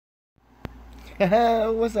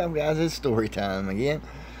What's up, guys? It's story time again.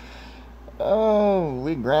 Oh,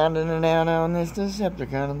 we grinding it out on this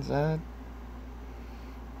Decepticon inside.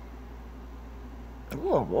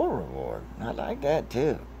 Ooh, a war reward. I like that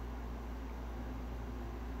too.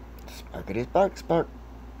 Sparkity spark, spark.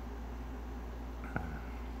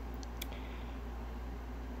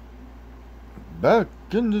 Back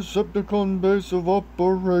in Decepticon base of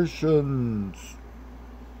operations.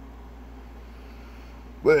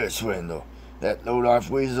 Where's Swindle? That low-life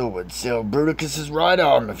weasel would sell Bruticus's right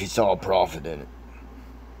arm if he saw a profit in it.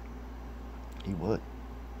 He would.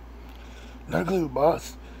 Not a clue,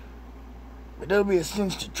 boss. But it'll be a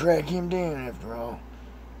cinch to track him down, after all.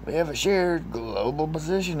 We have a shared global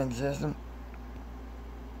positioning system.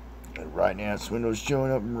 And right now, Swindle's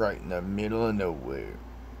showing up right in the middle of nowhere.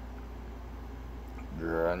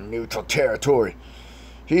 You're in neutral territory.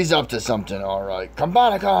 He's up to something, alright.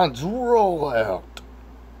 Combaticons, roll out.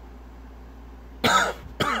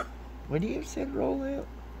 Would he have said roll out?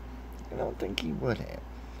 I don't think he would have.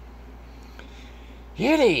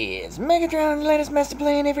 Here it is. Megatron's latest master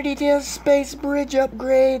plan, every detail, space bridge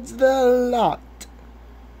upgrades, the lot.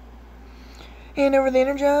 Hand over the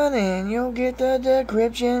energon and you'll get the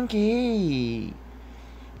decryption key.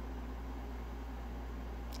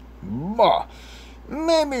 Bah,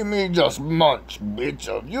 maybe me just munch bits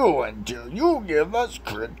of you until you give us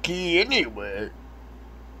crypt key anyway.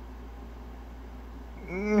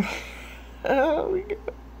 Oh, we go.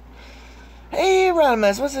 Hey,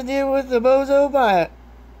 Rodimus, what's the deal with the Bozo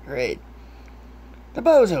Brigade? The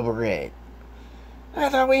Bozo Brigade. I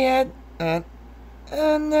thought we had an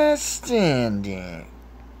understanding.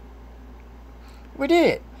 We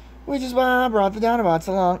did, which is why I brought the Dinobots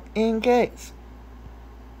along in case.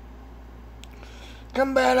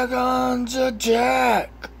 Combaticons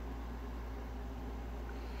attack!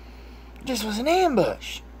 This was an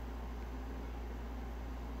ambush.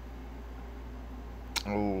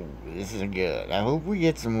 Oh, this is good. I hope we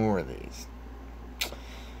get some more of these.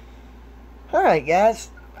 Alright, guys.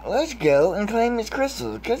 Let's go and claim this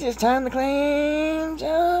crystal, because it's time to claim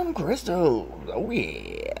some crystals. Oh,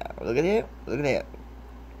 yeah. Look at that. Look at that.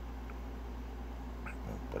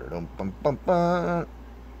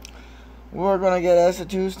 We're going to get us a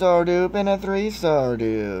 2-star dupe and a 3-star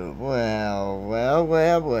dupe. Well.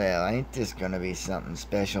 Ain't this going to be something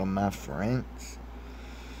special, my friends?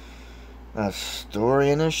 A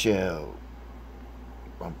story in a show.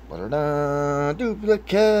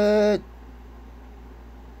 Duplicate.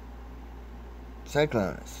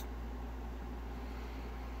 Cyclonus.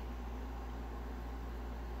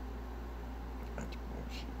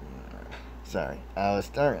 Sorry, I was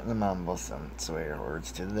starting to mumble some swear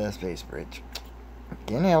words to the space bridge.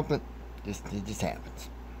 Can't help it. It just happens.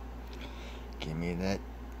 Give me that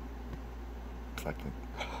fucking.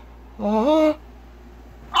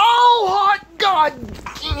 Oh, hot god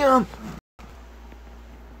damn!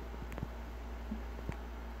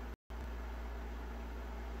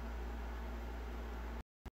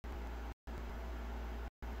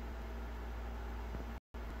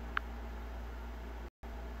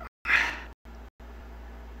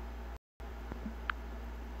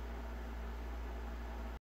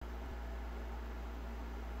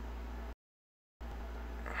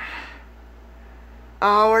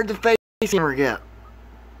 Oh, where'd the face camera go?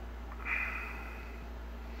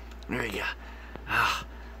 There we go.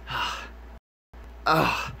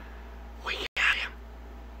 Oh, we got him.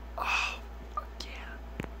 Oh, yeah.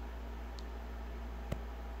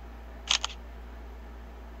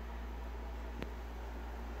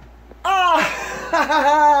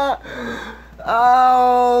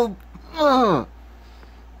 Oh, oh,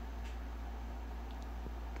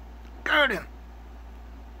 got him.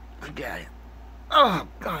 We got him. Oh,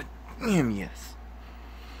 god damn, yes.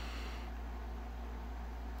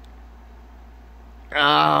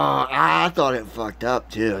 Oh, I thought it fucked up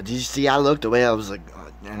too. Did you see? I looked away. I was like, oh,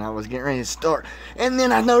 and I was getting ready to start, and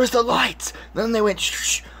then I noticed the lights. Then they went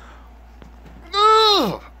shh.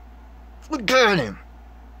 Oh, look at him.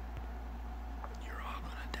 You're all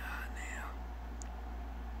gonna die now.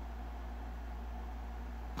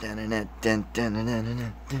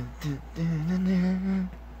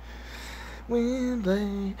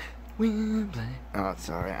 Windblade. Oh,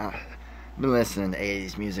 sorry. I've been listening to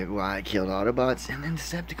 80s music while I killed Autobots and then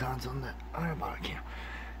Decepticons on the Autobot account.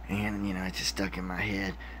 And, you know, it just stuck in my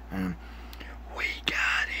head. We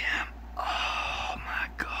got him. Oh, my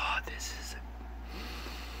God. This is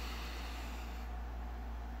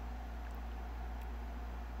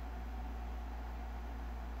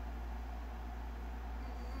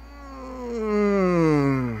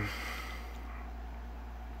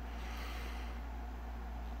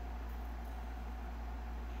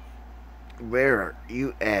Where are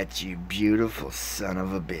you at, you beautiful son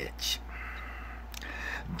of a bitch?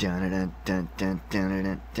 Dun dun dun dun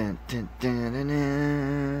dun dun dun dun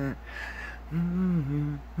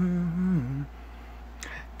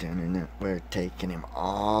dun. We're taking him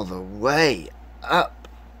all the way up.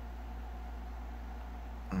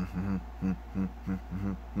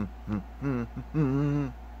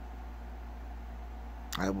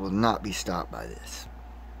 I will not be stopped by this.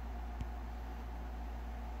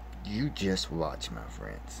 You just watch, my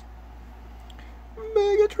friends.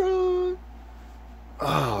 Megatron!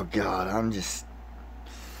 Oh, God, I'm just...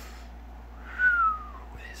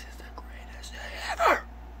 This is the greatest day ever!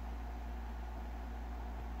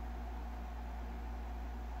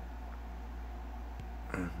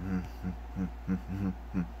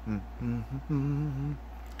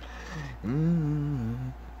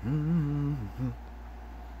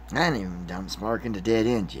 I ain't even done sparking the dead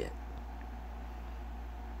end yet.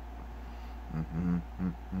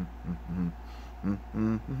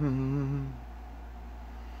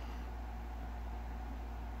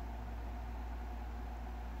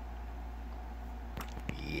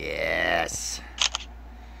 Yes.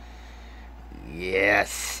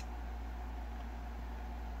 Yes.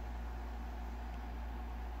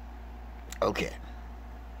 Okay.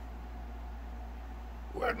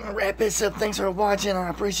 We're gonna wrap this up. Thanks for watching. I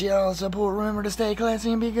appreciate all the support. Remember to stay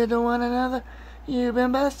classy and be good to one another. You've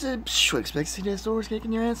been busted. Expect to see this doors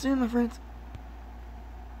kicking your ass soon, my friends.